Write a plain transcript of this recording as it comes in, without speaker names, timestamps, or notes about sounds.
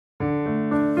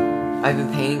I've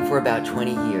been painting for about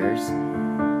 20 years.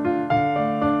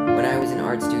 When I was an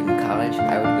art student in college,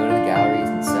 I would go to the galleries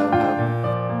in Soho.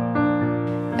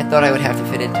 I thought I would have to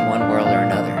fit into one world or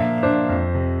another.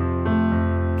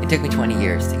 It took me 20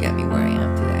 years to get me where I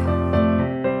am today.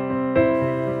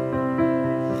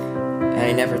 And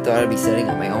I never thought I'd be setting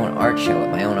up my own art show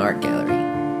at my own art gallery.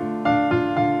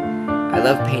 I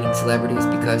love painting celebrities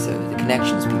because of the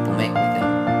connections people make with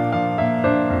them.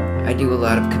 I do a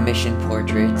lot of commissioned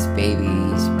portraits,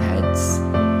 babies, pets,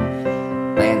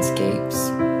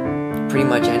 landscapes. Pretty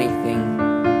much anything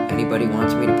anybody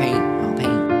wants me to paint, I'll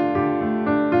paint.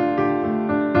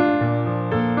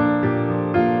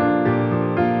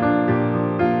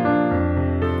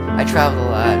 I traveled a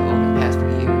lot over the past few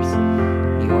years.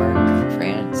 New York,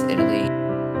 France, Italy.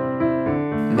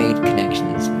 Made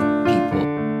connections with people,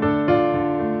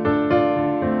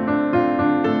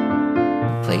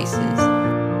 places.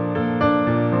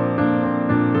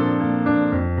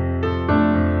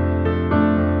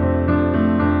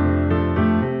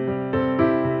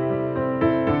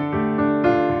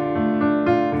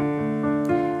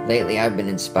 Lately, I've been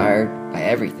inspired by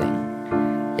everything.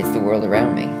 It's the world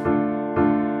around me.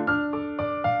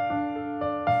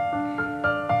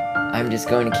 I'm just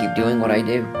going to keep doing what I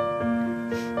do.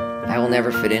 I will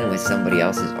never fit in with somebody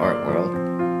else's art world,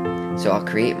 so I'll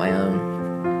create my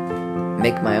own,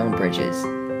 make my own bridges.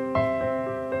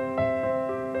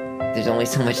 There's only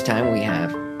so much time we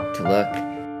have to look,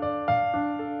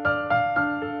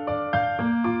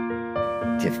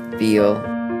 to feel,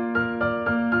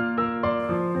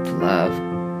 love,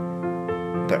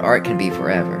 but art can be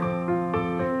forever.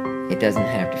 It doesn't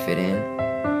have to fit in.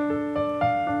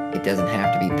 It doesn't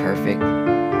have to be perfect.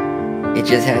 It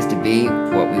just has to be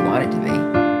what we want it to be.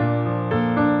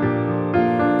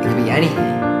 It could be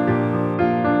anything.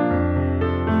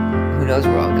 Who knows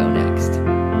where I'll go next?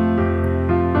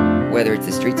 Whether it's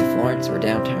the streets of Florence or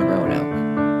downtown Roanoke.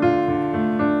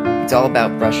 It's all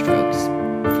about brushstrokes,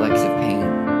 flecks of paint,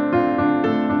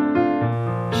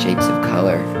 shapes of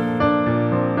color.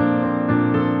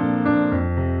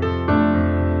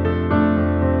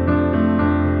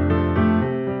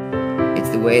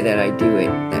 The way that I do it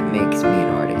that makes me an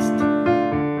artist.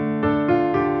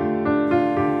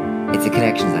 It's the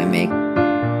connections I make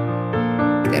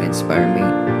that inspire me